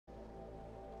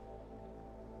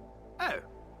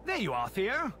There you are,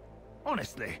 Theo.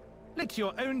 Honestly, it's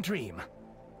your own dream.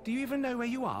 Do you even know where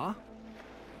you are?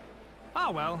 Ah,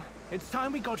 well, it's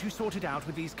time we got you sorted out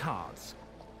with these cards.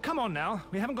 Come on now,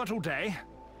 we haven't got all day.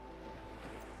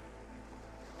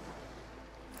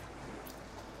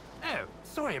 Oh,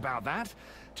 sorry about that.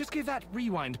 Just give that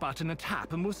rewind button a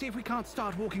tap and we'll see if we can't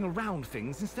start walking around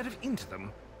things instead of into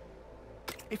them.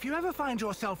 If you ever find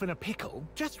yourself in a pickle,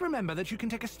 just remember that you can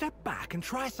take a step back and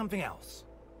try something else.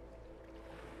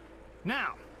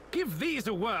 Now, give these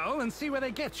a whirl and see where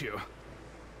they get you.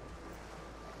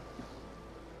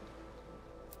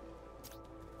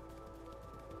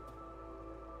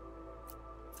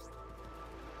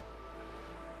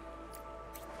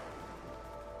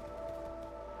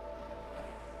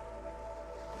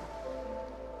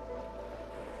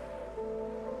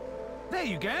 There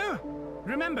you go!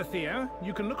 Remember, Theo,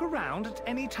 you can look around at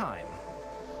any time.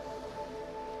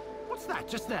 What's that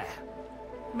just there?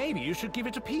 Maybe you should give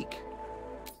it a peek.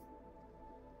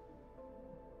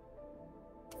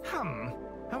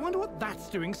 I wonder what that's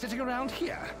doing sitting around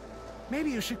here.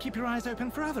 Maybe you should keep your eyes open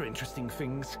for other interesting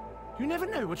things. You never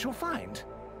know what you'll find.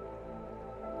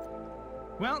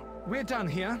 Well, we're done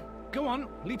here. Go on,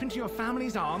 leap into your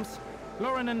family's arms.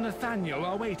 Lauren and Nathaniel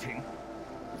are waiting.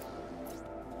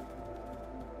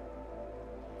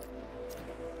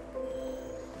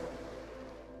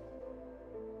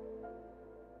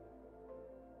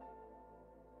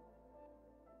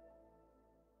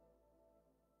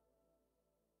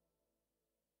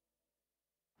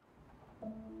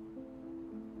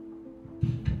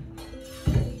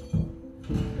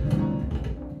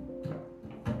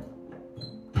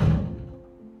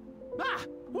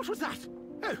 What was that?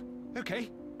 Oh, okay.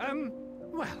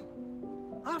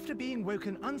 Well, after being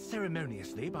woken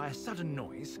unceremoniously by a sudden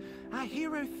noise, our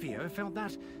hero Theo felt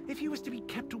that if he was to be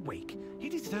kept awake, he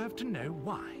deserved to know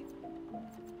why.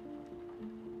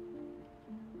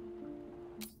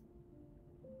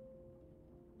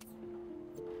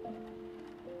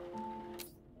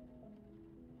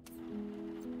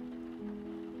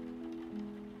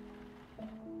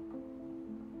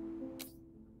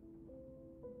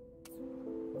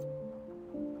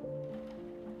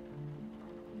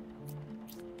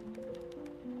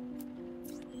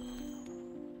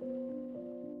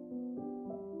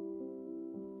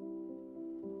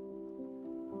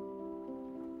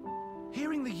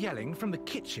 Hearing the yelling from the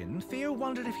kitchen, Theo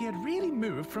wondered if he had really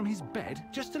moved from his bed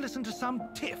just to listen to some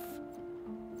tiff.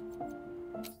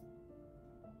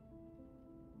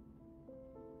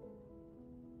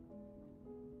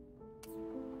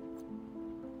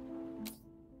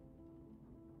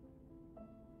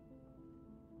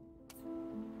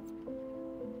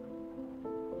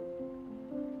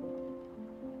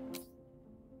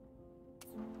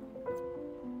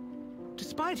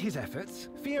 Despite his efforts,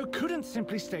 Theo couldn't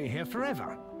simply stay here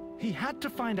forever. He had to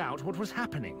find out what was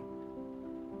happening.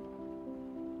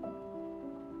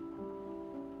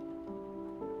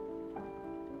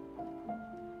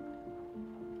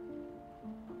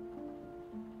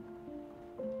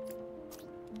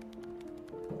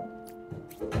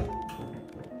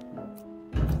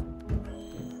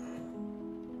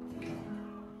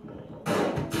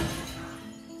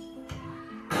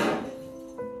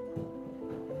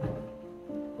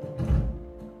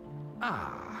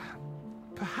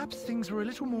 Perhaps things were a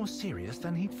little more serious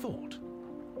than he'd thought.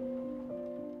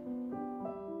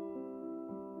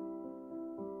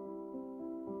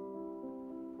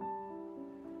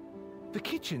 The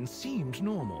kitchen seemed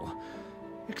normal.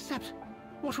 Except,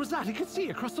 what was that he could see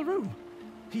across the room?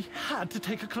 He had to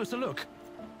take a closer look.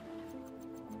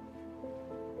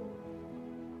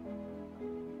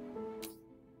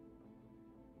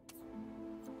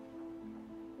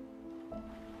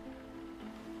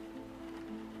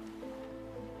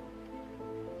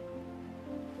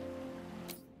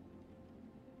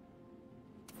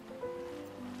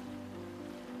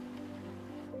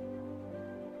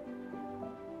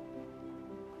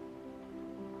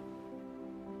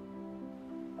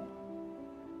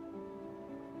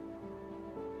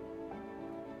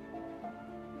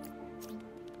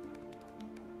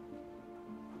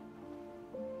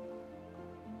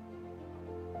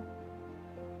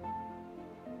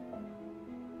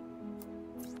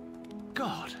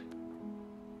 God.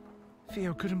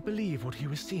 Theo couldn't believe what he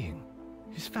was seeing.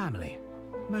 His family,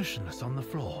 motionless on the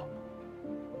floor.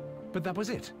 But that was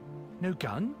it. No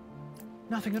gun?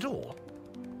 Nothing at all.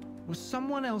 Was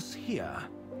someone else here?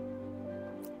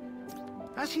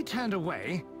 As he turned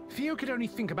away, Theo could only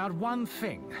think about one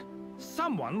thing.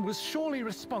 Someone was surely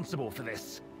responsible for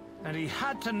this, and he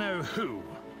had to know who.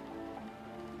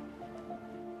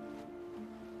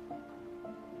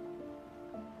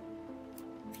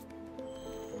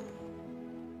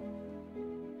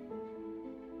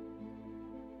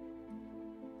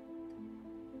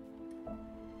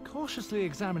 Cautiously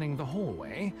examining the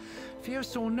hallway, Theo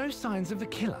saw no signs of the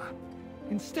killer.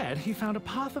 Instead, he found a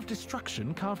path of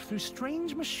destruction carved through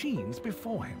strange machines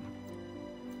before him.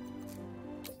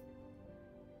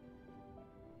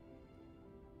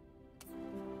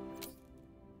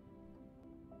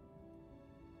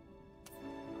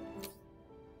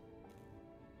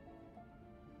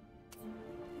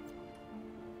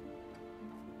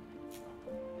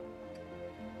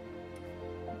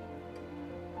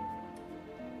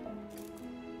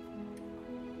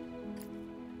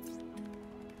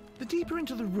 The deeper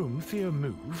into the room Theo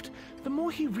moved, the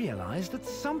more he realized that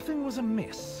something was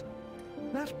amiss.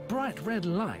 That bright red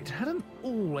light hadn't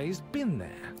always been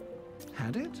there,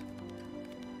 had it?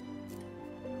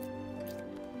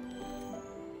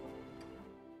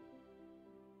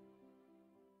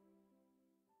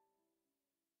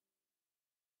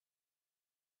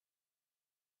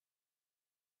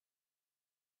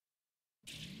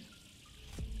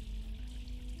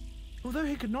 Although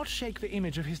he could not shake the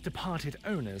image of his departed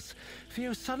owners,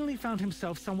 Theo suddenly found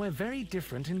himself somewhere very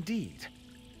different indeed.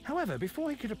 However, before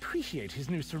he could appreciate his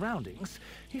new surroundings,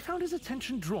 he found his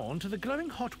attention drawn to the glowing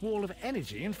hot wall of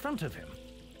energy in front of him.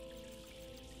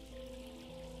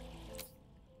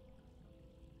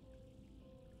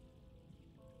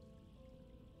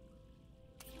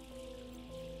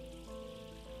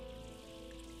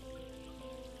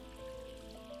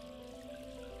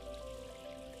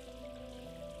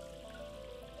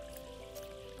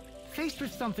 Faced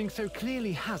with something so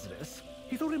clearly hazardous,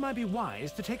 he thought it might be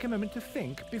wise to take a moment to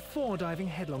think before diving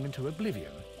headlong into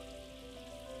oblivion.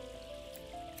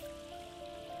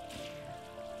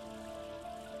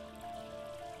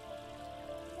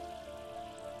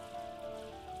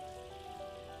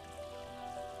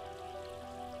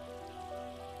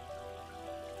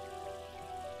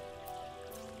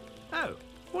 Oh,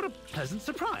 what a pleasant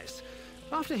surprise!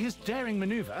 After his daring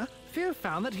maneuver, Theo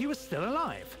found that he was still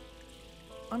alive.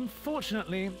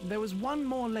 Unfortunately, there was one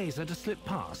more laser to slip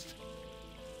past.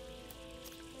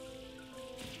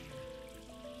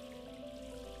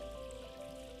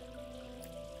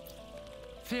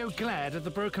 Theo glared at the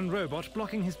broken robot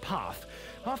blocking his path.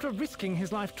 After risking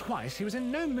his life twice, he was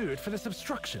in no mood for this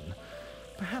obstruction.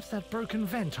 Perhaps that broken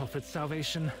vent offered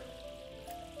salvation.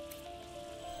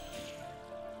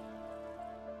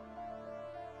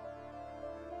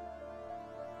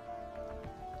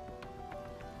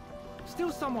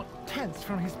 Still somewhat tense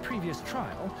from his previous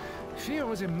trial, Theo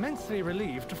was immensely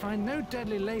relieved to find no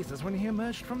deadly lasers when he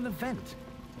emerged from the vent.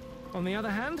 On the other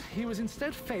hand, he was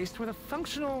instead faced with a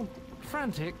functional,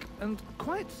 frantic, and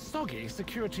quite soggy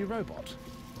security robot.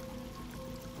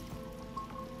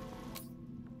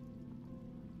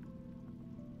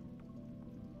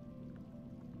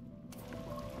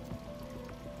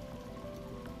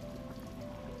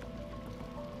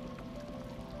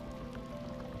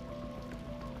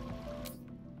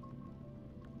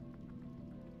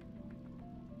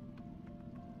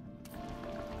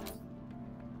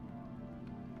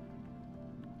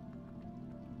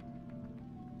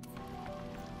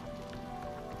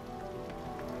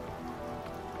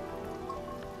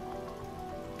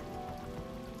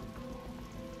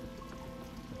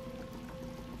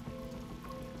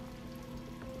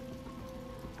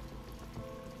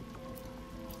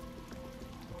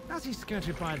 As he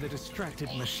skirted by the distracted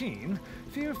machine,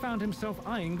 Theo found himself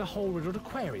eyeing the hole-riddled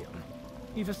aquarium.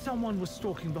 Either someone was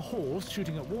stalking the halls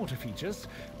shooting at water features,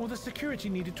 or the security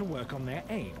needed to work on their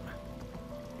aim.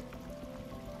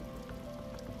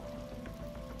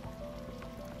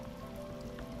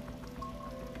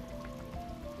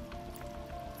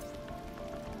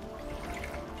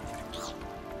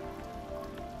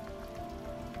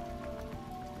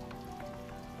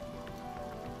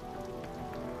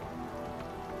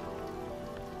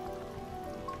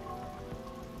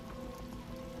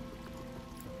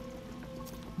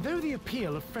 Though the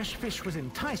appeal of fresh fish was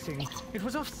enticing, it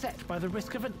was offset by the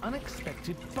risk of an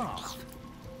unexpected bath.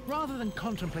 Rather than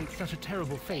contemplate such a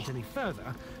terrible fate any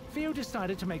further, Theo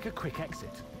decided to make a quick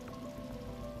exit.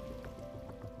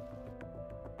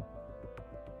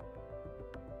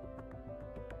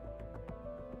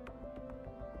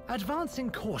 Advancing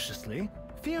cautiously,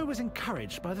 Theo was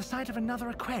encouraged by the sight of another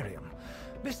aquarium,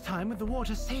 this time with the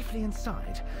water safely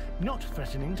inside, not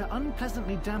threatening to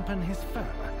unpleasantly dampen his fur.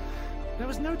 There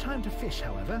was no time to fish,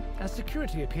 however, as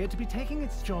security appeared to be taking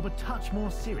its job a touch more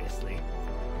seriously.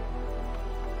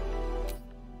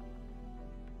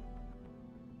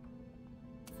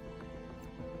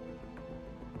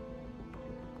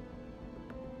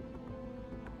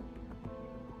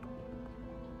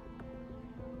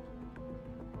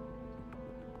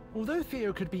 Although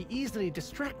Theo could be easily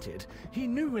distracted, he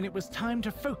knew when it was time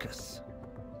to focus.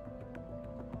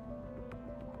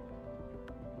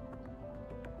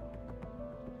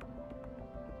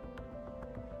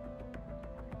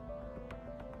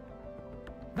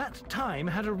 That time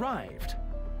had arrived.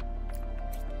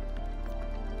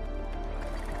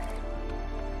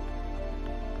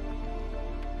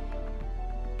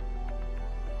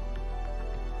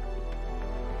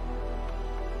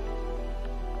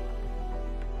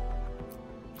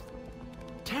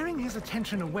 Tearing his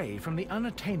attention away from the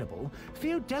unattainable,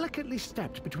 Theo delicately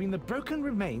stepped between the broken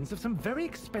remains of some very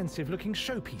expensive-looking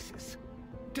showpieces.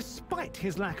 Despite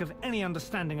his lack of any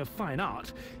understanding of fine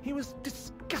art, he was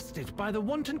disgusted by the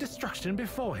wanton destruction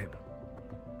before him.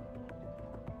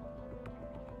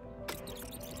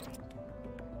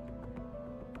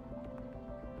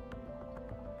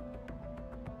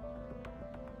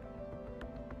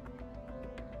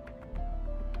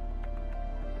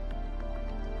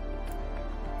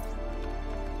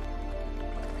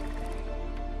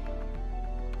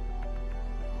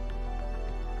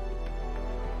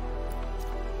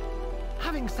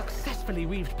 Having successfully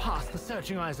weaved past the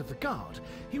searching eyes of the guard,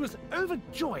 he was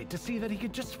overjoyed to see that he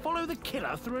could just follow the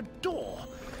killer through a door,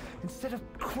 instead of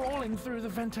crawling through the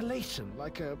ventilation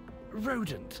like a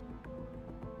rodent.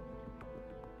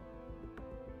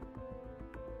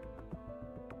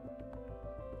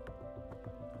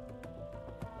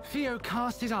 Theo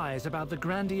cast his eyes about the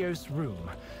grandiose room,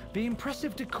 the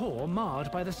impressive decor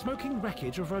marred by the smoking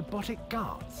wreckage of robotic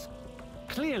guards.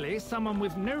 Clearly, someone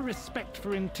with no respect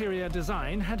for interior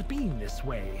design had been this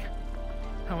way.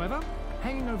 However,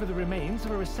 hanging over the remains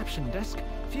of a reception desk,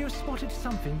 Theo spotted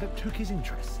something that took his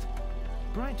interest.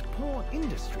 Bright Paw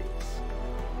Industries.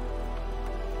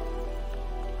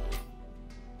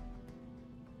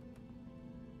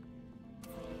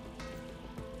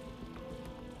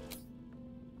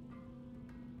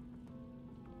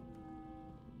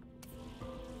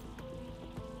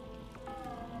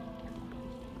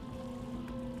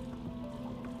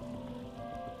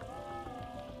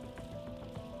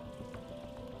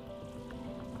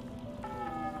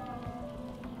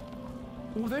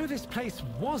 Although this place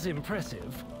was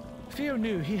impressive, Theo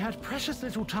knew he had precious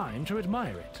little time to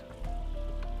admire it.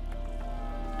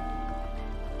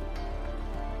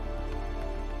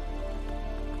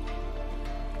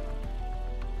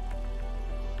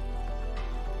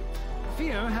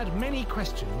 Theo had many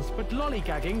questions, but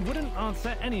lollygagging wouldn't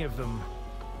answer any of them.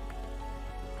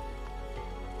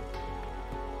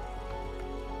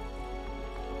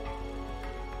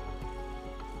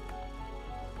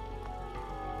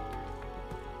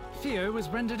 Theo was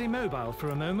rendered immobile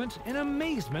for a moment in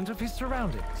amazement of his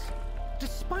surroundings.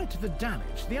 Despite the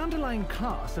damage, the underlying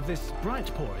class of this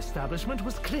Bright Paw establishment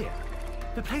was clear.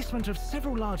 The placement of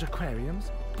several large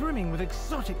aquariums, brimming with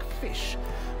exotic fish,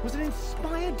 was an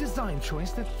inspired design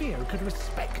choice that Theo could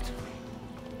respect.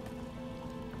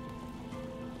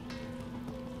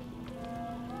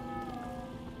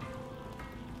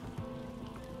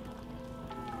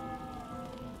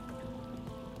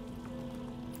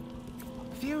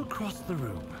 Theo crossed the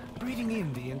room, breathing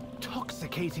in the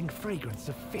intoxicating fragrance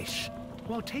of fish,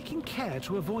 while taking care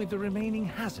to avoid the remaining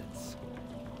hazards.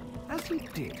 As he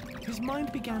did, his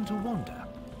mind began to wander.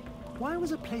 Why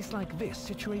was a place like this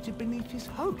situated beneath his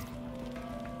home?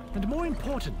 And more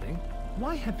importantly,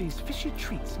 why had these fishy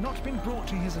treats not been brought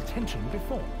to his attention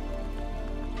before?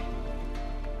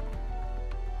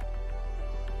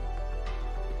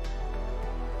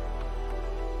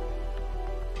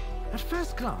 At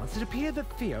first glance, it appeared that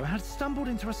Theo had stumbled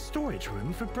into a storage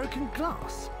room for broken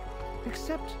glass.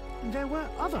 Except there were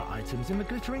other items in the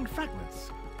glittering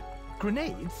fragments.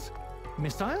 Grenades?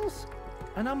 Missiles?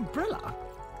 An umbrella?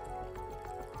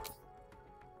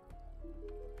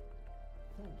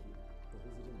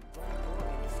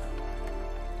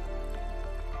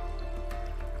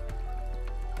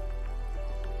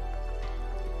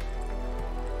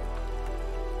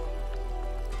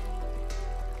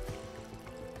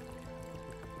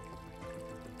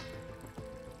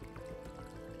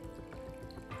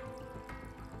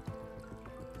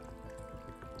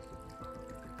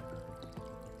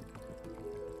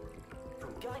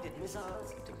 Guided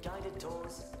missiles to guided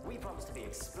tours, we promise to be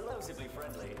explosively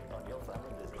friendly on your family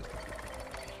visit.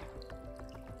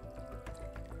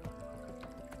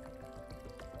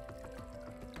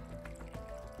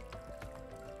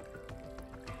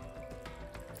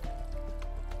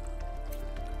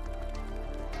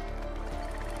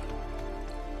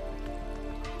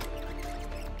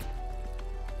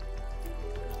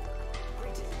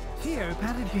 Theo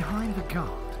padded behind the guard,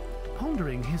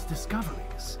 pondering his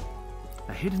discoveries.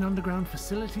 A hidden underground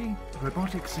facility,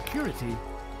 robotic security,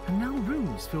 and now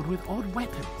rooms filled with odd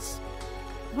weapons.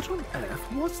 What on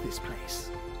earth was this place?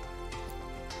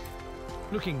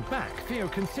 Looking back, Theo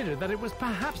considered that it was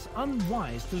perhaps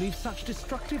unwise to leave such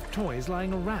destructive toys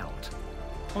lying around.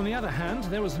 On the other hand,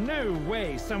 there was no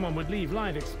way someone would leave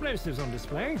live explosives on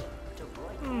display. To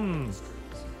Bright Paw Industries.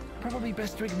 Probably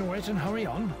best to ignore it and hurry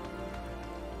on.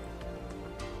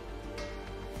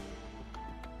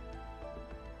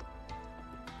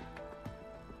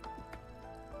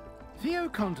 Theo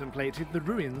contemplated the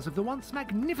ruins of the once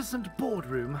magnificent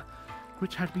boardroom,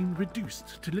 which had been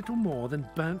reduced to little more than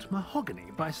burnt mahogany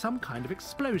by some kind of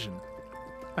explosion.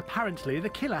 Apparently, the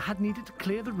killer had needed to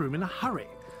clear the room in a hurry.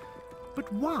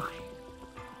 But why?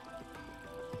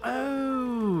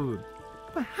 Oh,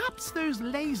 perhaps those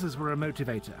lasers were a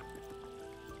motivator.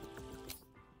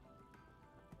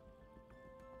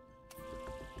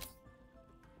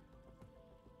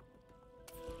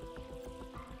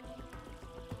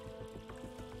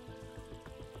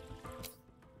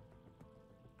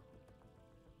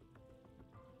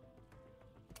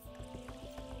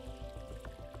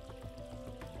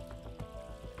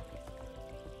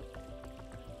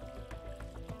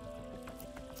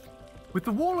 With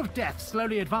the wall of death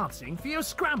slowly advancing, Theo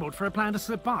scrambled for a plan to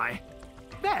slip by.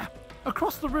 There,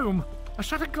 across the room, a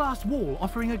shattered glass wall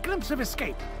offering a glimpse of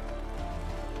escape.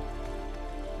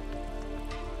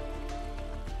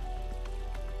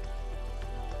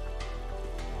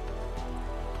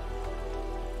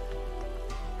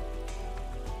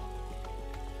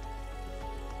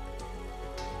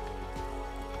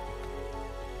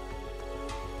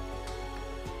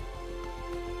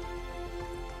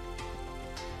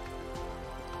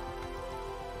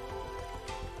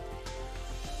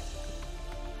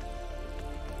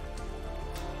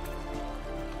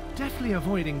 Deftly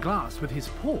avoiding glass with his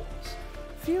paws,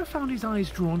 Theo found his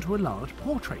eyes drawn to a large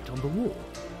portrait on the wall.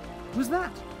 Was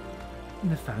that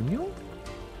Nathaniel?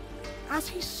 As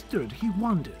he stood, he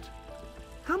wondered,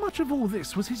 how much of all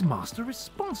this was his master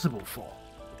responsible for?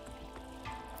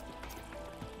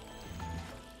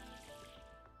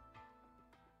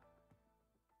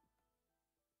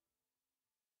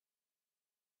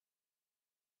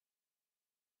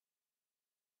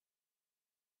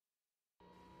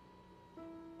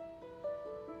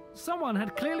 Someone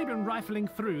had clearly been rifling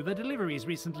through the deliveries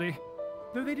recently,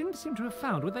 though they didn't seem to have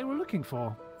found what they were looking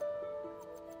for.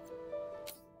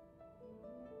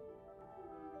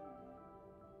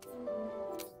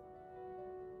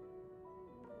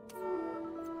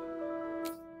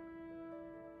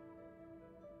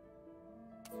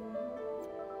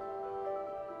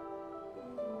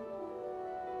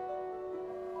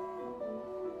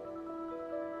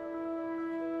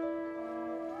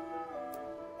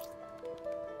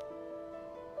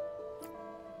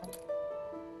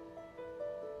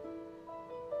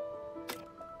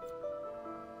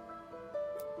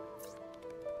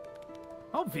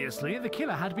 Obviously, the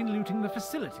killer had been looting the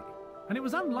facility, and it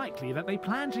was unlikely that they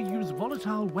planned to use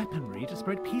volatile weaponry to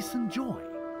spread peace and joy.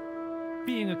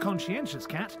 Being a conscientious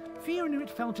cat, Theo knew it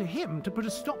fell to him to put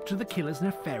a stop to the killer's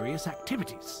nefarious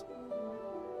activities.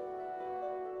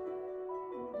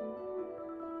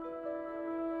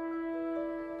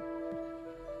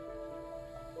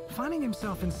 Finding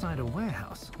himself inside a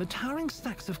warehouse, the towering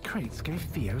stacks of crates gave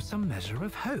Theo some measure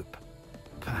of hope.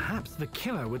 Perhaps the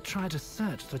killer would try to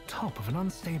search the top of an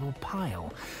unstable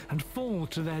pile and fall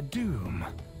to their doom.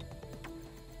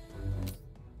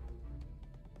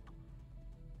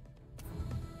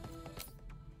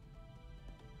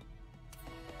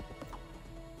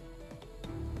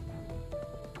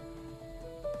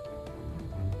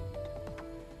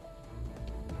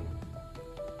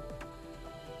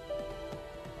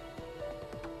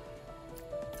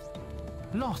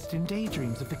 Lost in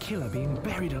daydreams of the killer being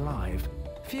buried alive,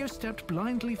 Theo stepped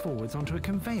blindly forwards onto a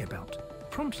conveyor belt,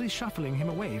 promptly shuffling him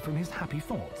away from his happy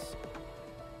thoughts.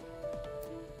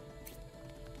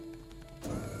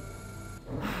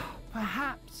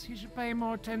 Perhaps he should pay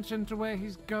more attention to where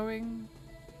he's going.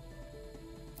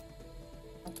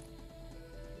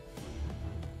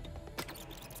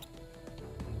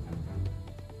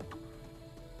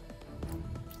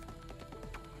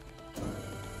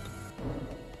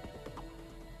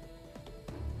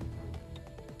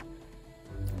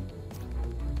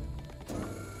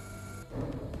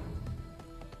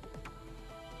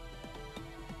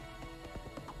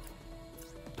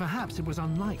 Perhaps it was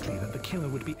unlikely that the killer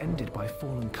would be ended by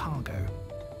fallen cargo,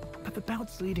 but the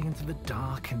belts leading into the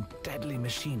dark and deadly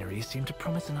machinery seemed to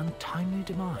promise an untimely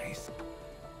demise.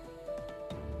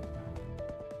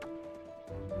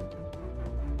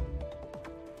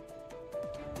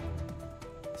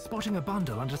 Spotting a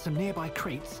bundle under some nearby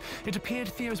crates, it appeared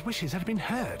Theo's wishes had been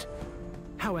heard.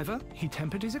 However, he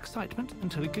tempered his excitement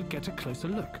until he could get a closer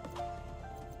look.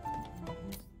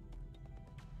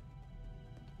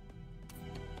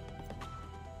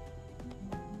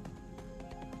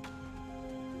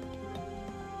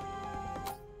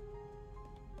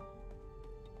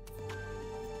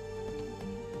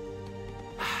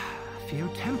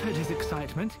 tempered his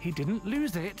excitement, he didn't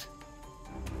lose it.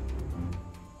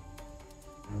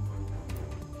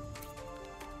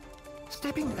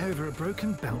 Stepping over a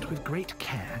broken belt with great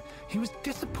care, he was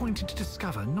disappointed to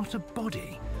discover not a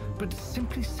body, but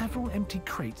simply several empty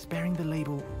crates bearing the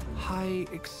label High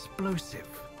Explosive.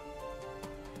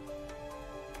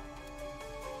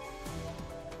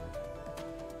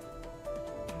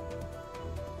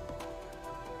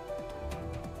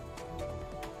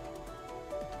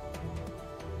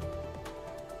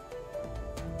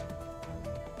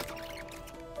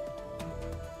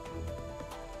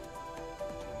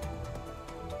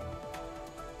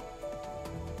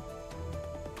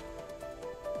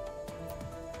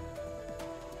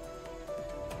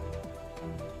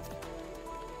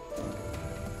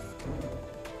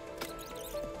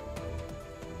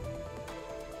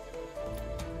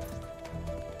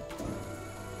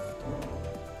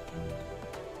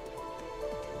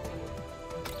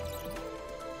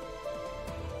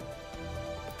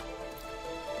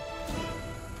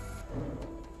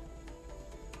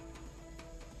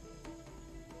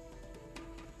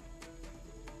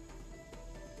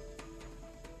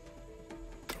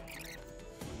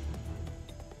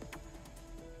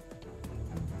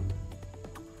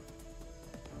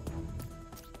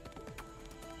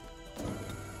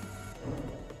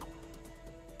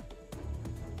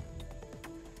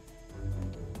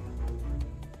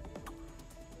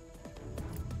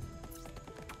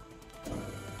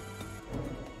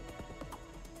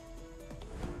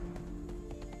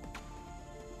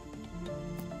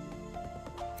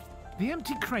 The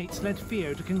empty crates led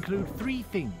Theo to conclude three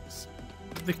things.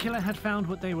 The killer had found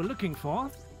what they were looking for,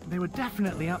 they were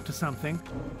definitely up to something,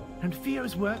 and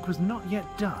Theo's work was not yet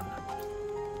done.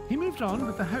 He moved on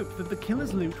with the hope that the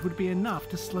killer's loot would be enough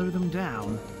to slow them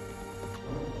down.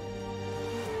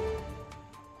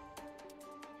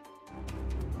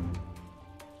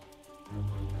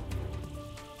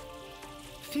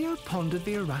 Theo pondered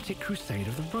the erratic crusade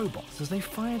of the robots as they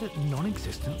fired at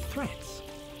non-existent threats.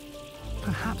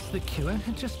 Perhaps the killer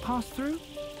had just passed through?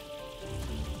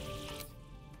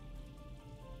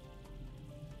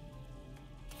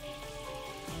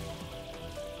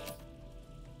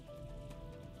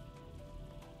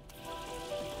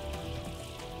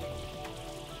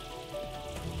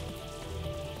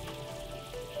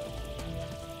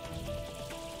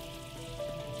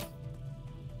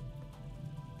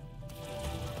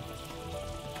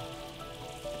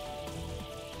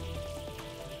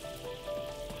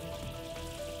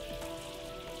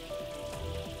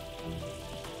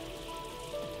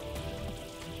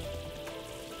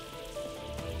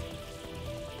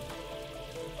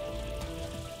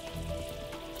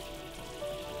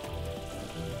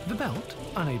 The belt,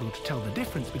 unable to tell the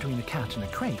difference between a cat and a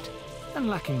crate, and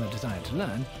lacking the desire to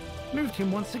learn, moved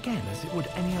him once again as it would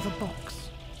any other box.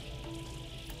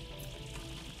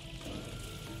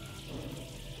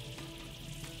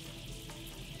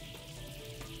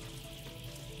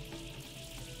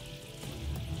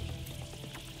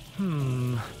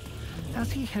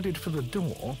 As he headed for the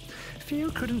door, Theo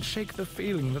couldn't shake the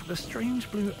feeling that the strange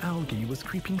blue algae was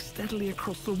creeping steadily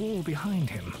across the wall behind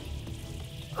him.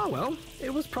 Oh well,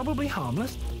 it was probably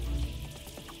harmless.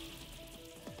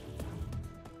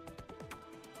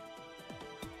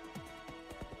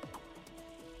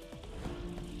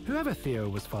 Whoever Theo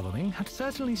was following had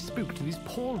certainly spooked these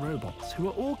poor robots who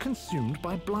were all consumed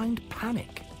by blind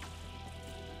panic.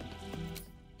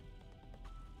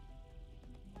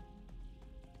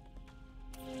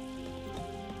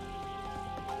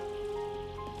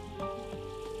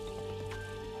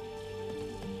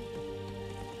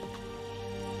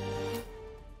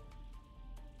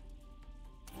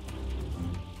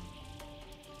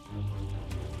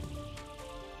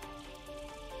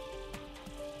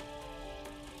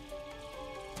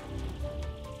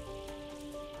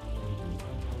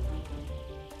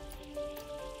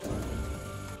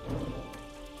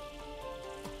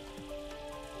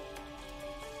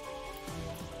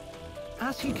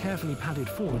 As he carefully padded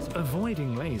forwards,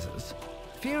 avoiding lasers,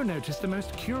 Theo noticed the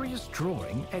most curious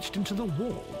drawing etched into the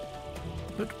wall.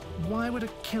 But why would a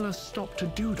killer stop to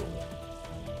doodle?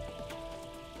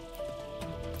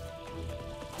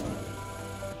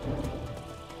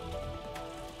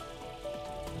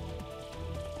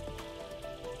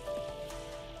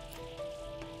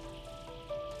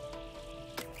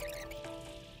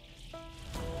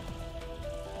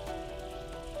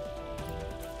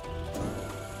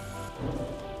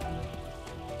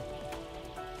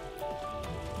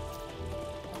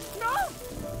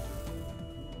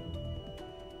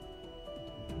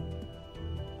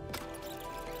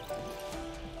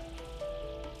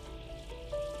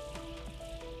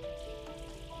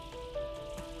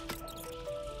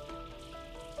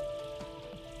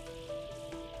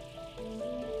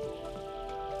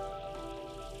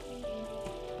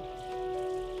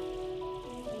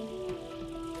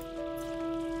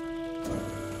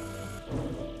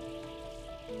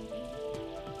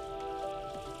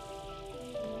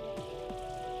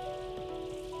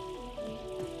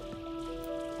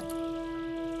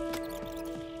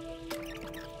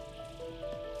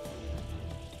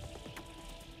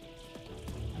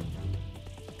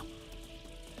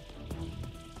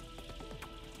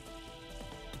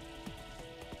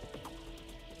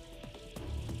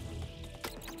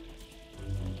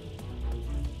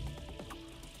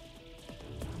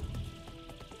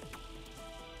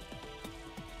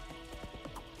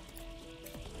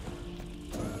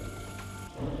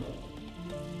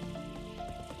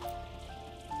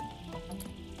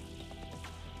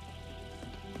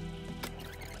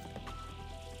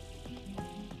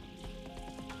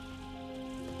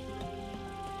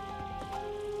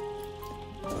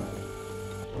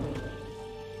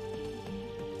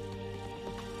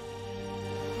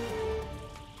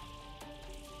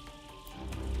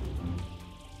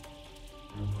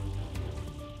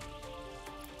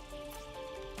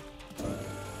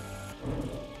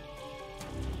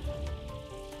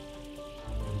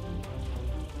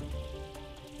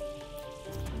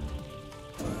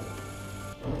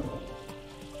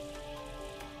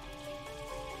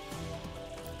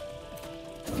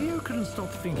 stop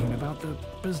thinking about the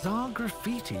bizarre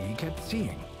graffiti he kept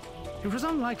seeing. It was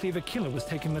unlikely the killer was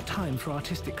taking the time for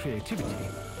artistic creativity.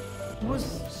 Was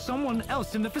someone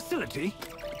else in the facility?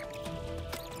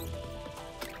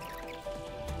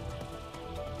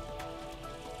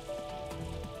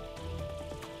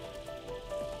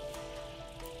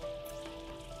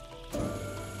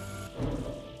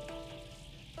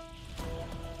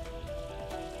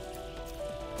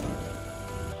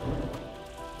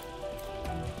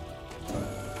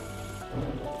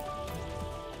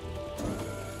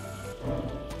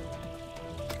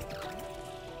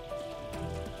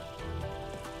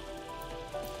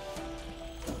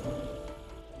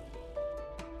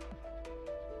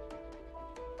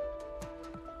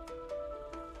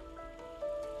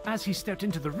 As he stepped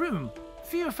into the room,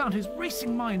 Theo found his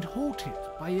racing mind halted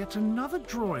by yet another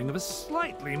drawing of a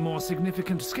slightly more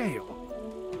significant scale.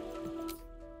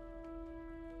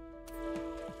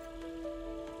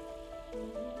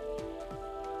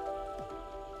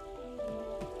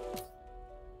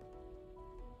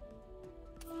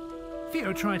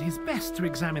 Theo tried his best to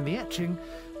examine the etching,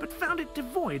 but found it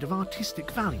devoid of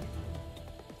artistic value.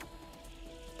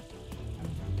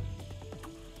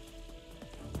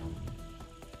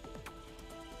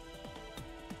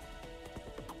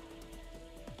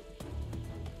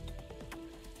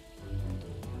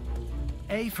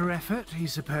 A for effort, he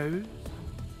supposed.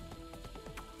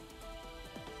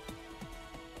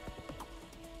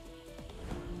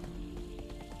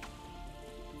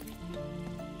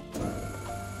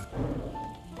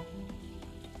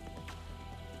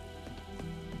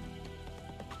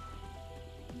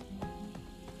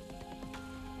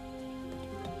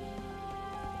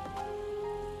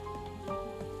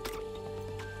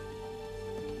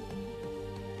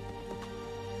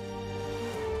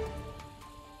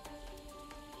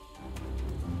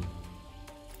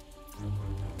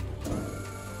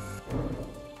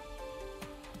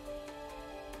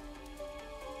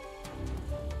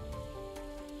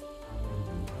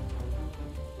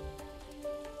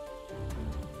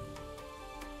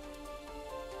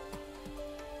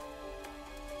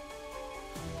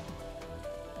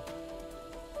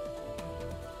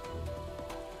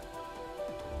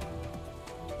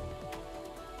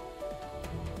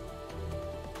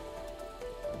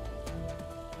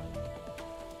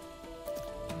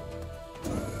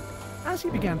 As he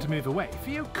began to move away,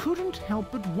 Theo couldn't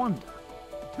help but wonder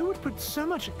who would put so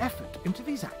much effort into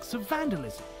these acts of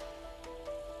vandalism.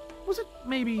 Was it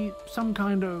maybe some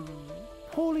kind of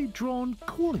poorly drawn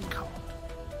calling card?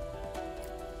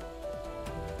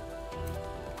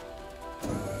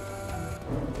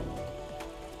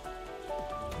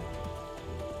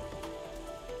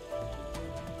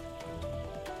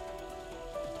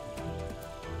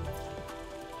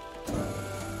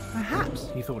 Perhaps,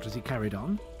 he thought as he carried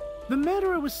on, the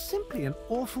murderer was simply an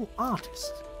awful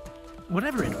artist.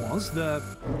 Whatever it was, the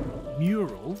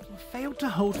mural failed to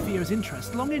hold Theo's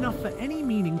interest long enough for any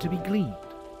meaning to be gleaned.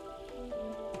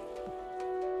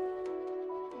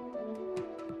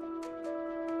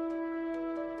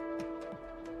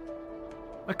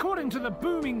 According to the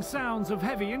booming sounds of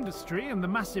heavy industry and the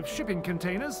massive shipping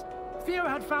containers, Theo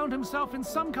had found himself in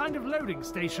some kind of loading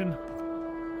station.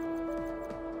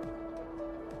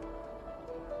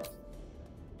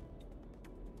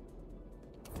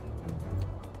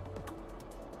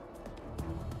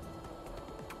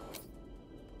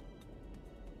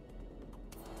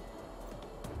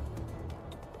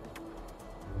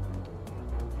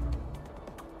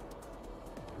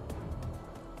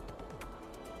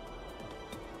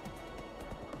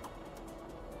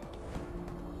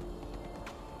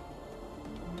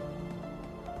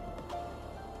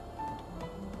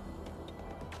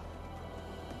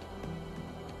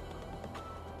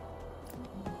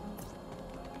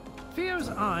 Theo's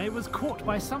eye was caught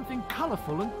by something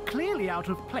colourful and clearly out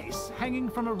of place hanging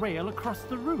from a rail across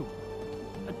the room.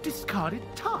 A discarded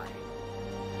tie.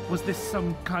 Was this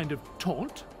some kind of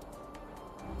taunt?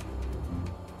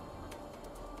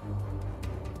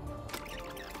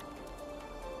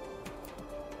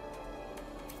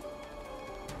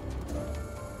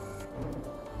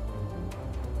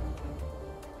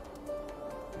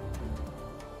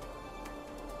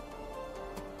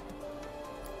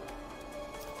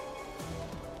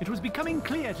 It was becoming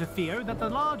clear to Theo that the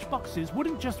large boxes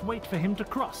wouldn't just wait for him to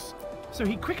cross, so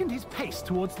he quickened his pace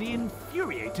towards the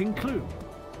infuriating clue.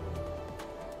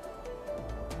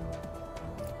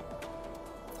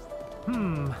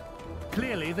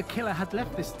 Clearly the killer had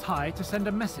left this tie to send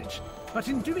a message, but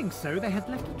in doing so they had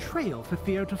left a trail for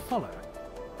Theo to follow.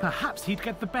 Perhaps he'd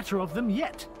get the better of them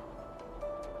yet.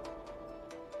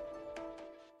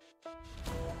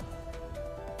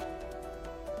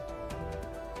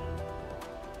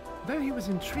 though he was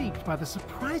intrigued by the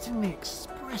surprisingly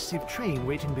expressive train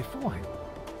waiting before him,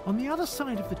 on the other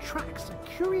side of the tracks, a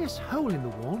curious hole in the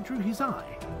wall drew his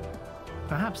eye.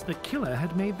 Perhaps the killer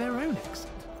had made their own exit.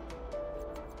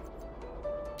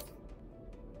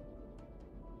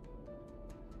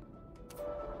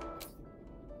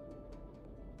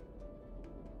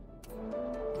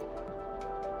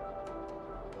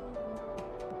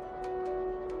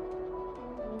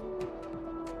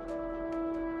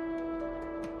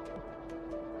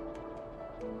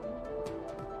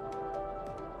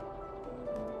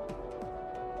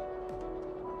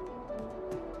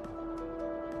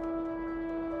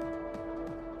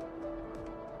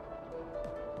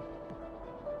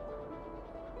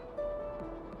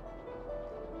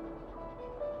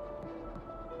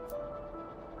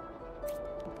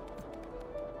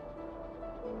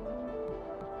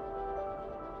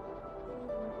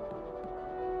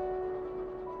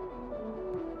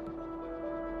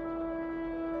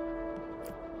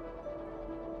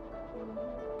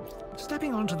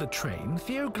 Stepping onto the train,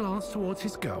 Theo glanced towards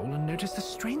his goal and noticed a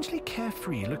strangely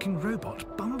carefree-looking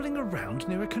robot bumbling around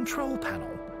near a control panel.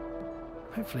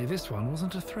 Hopefully this one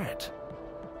wasn't a threat.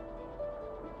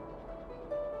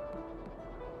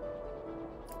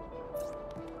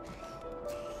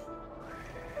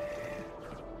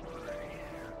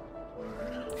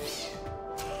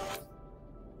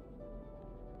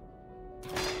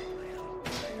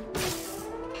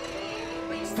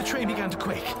 The train began to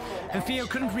quake, and Theo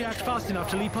couldn't react fast enough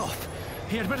to leap off.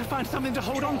 He had better find something to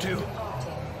hold on to.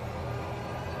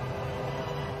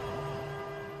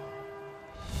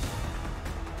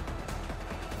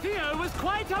 Theo was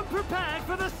quite unprepared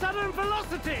for the sudden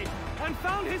velocity and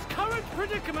found his current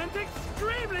predicament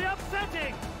extremely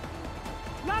upsetting.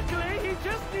 Luckily, he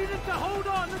just needed to hold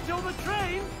on until the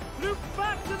train looped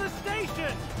back to the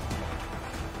station.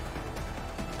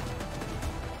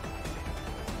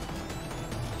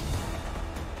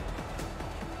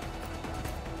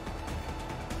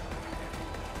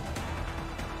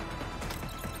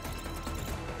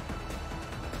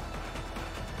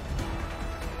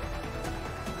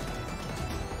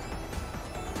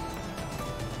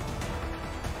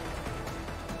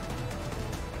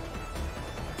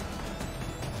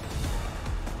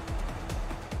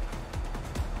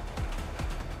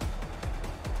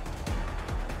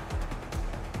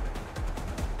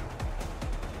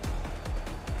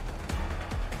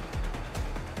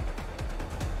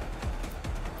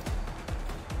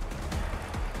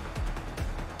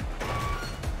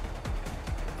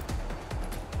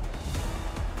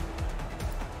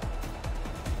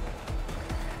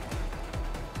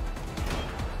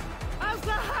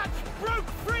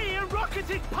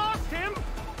 Rocketed past him,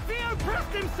 Theo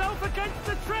pressed himself against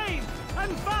the train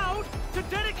and vowed to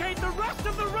dedicate the rest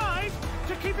of the ride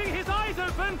to keeping his eyes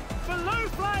open for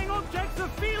low-flying objects of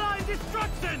feline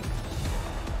destruction.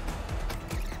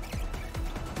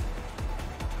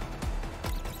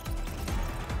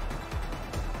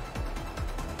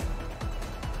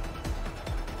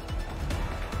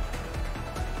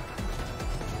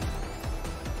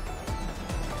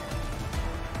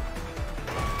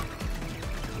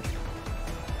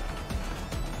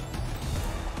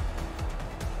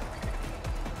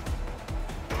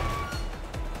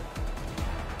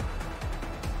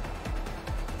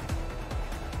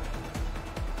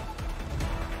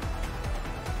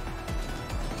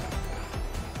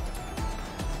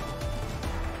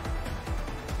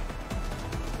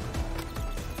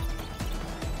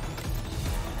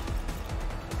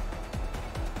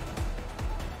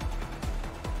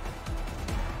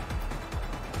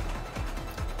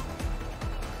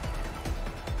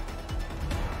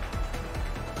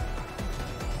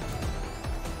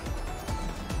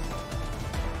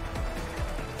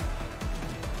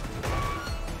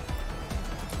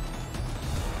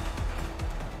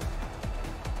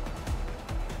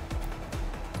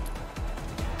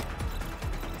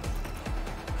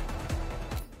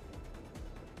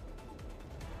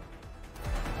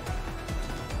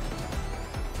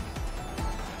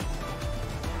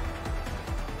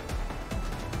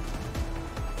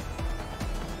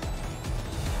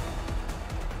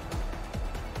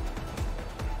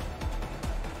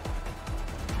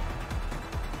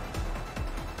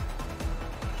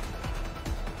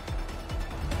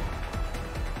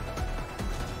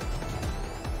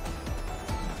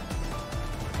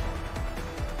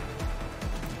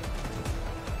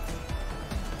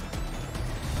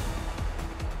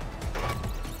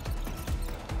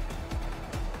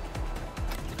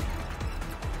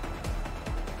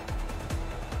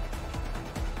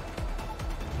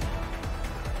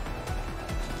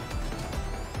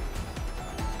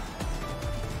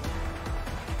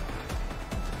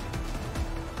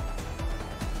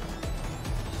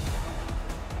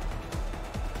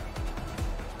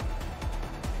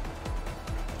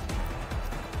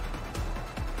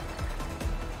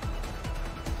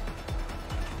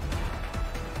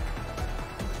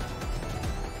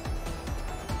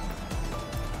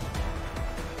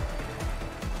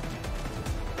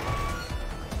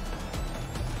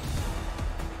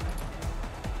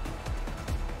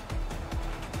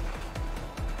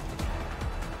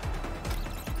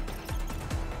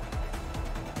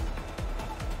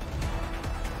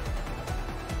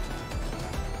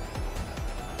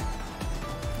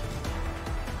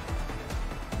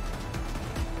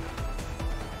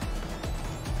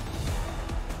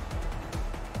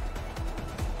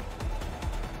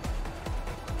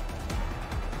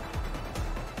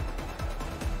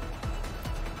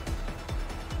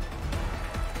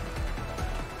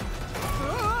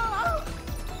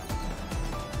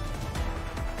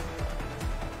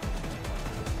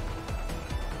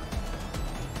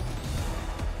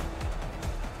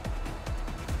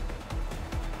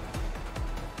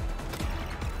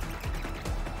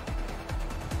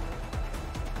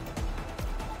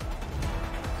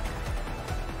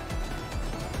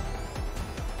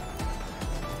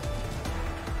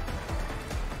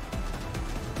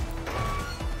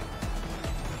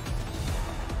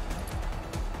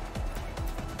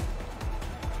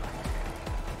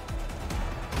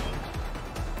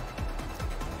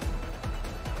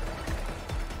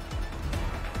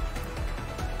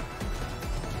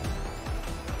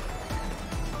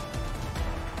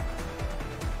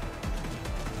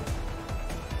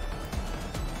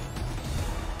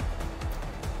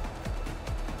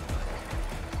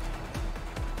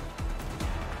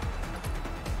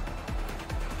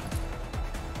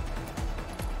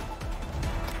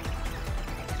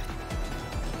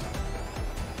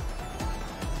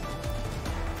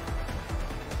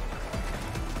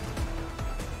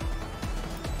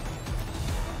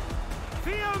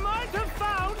 must have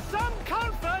found some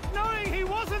comfort knowing he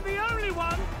wasn't the only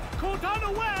one caught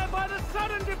unaware by the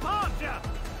sudden departure.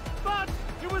 But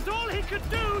it was all he could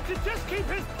do to just keep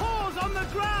his paws on the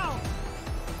ground.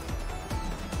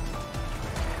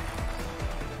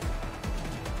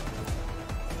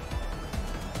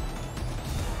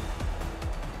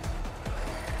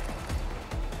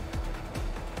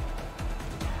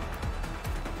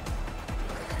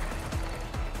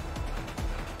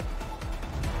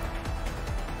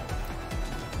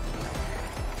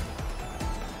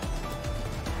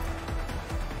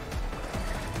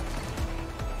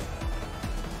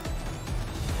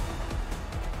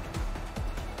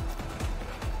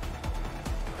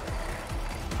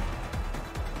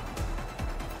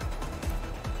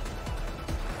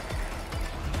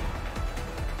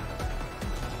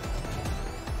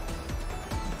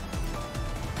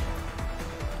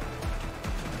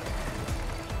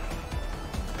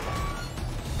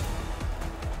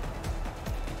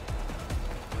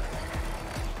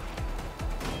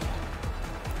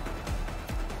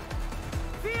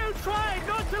 Theo tried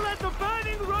not to let the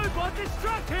burning robot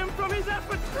distract him from his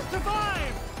efforts to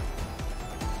survive.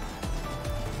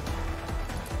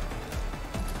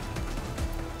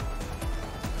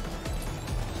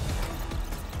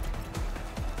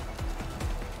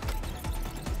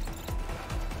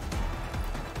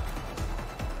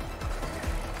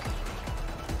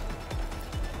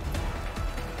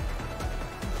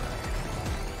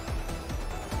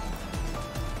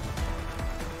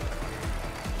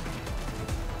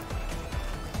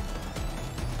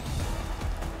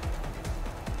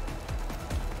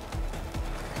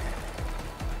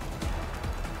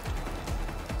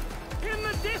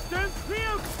 Distance,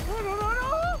 Theo!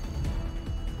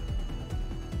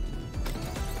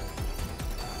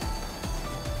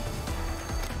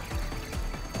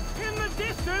 In the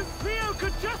distance, Theo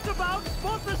could just about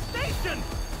spot the station,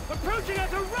 approaching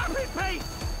at a rapid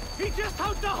pace. He just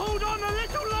had to hold on a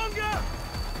little longer.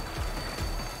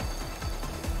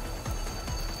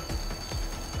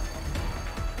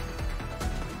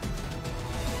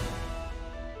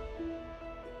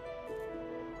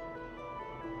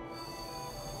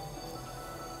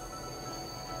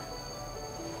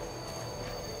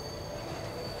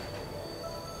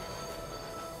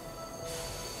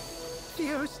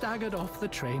 Theo staggered off the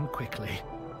train quickly,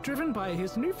 driven by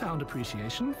his newfound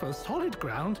appreciation for solid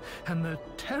ground and the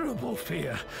terrible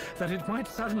fear that it might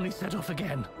suddenly set off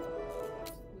again.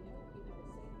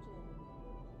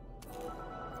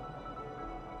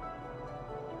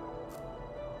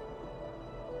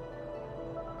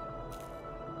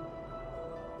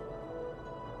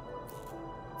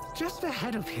 Just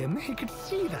ahead of him, he could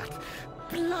see that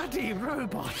bloody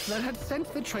robot that had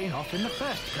sent the train off in the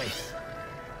first place.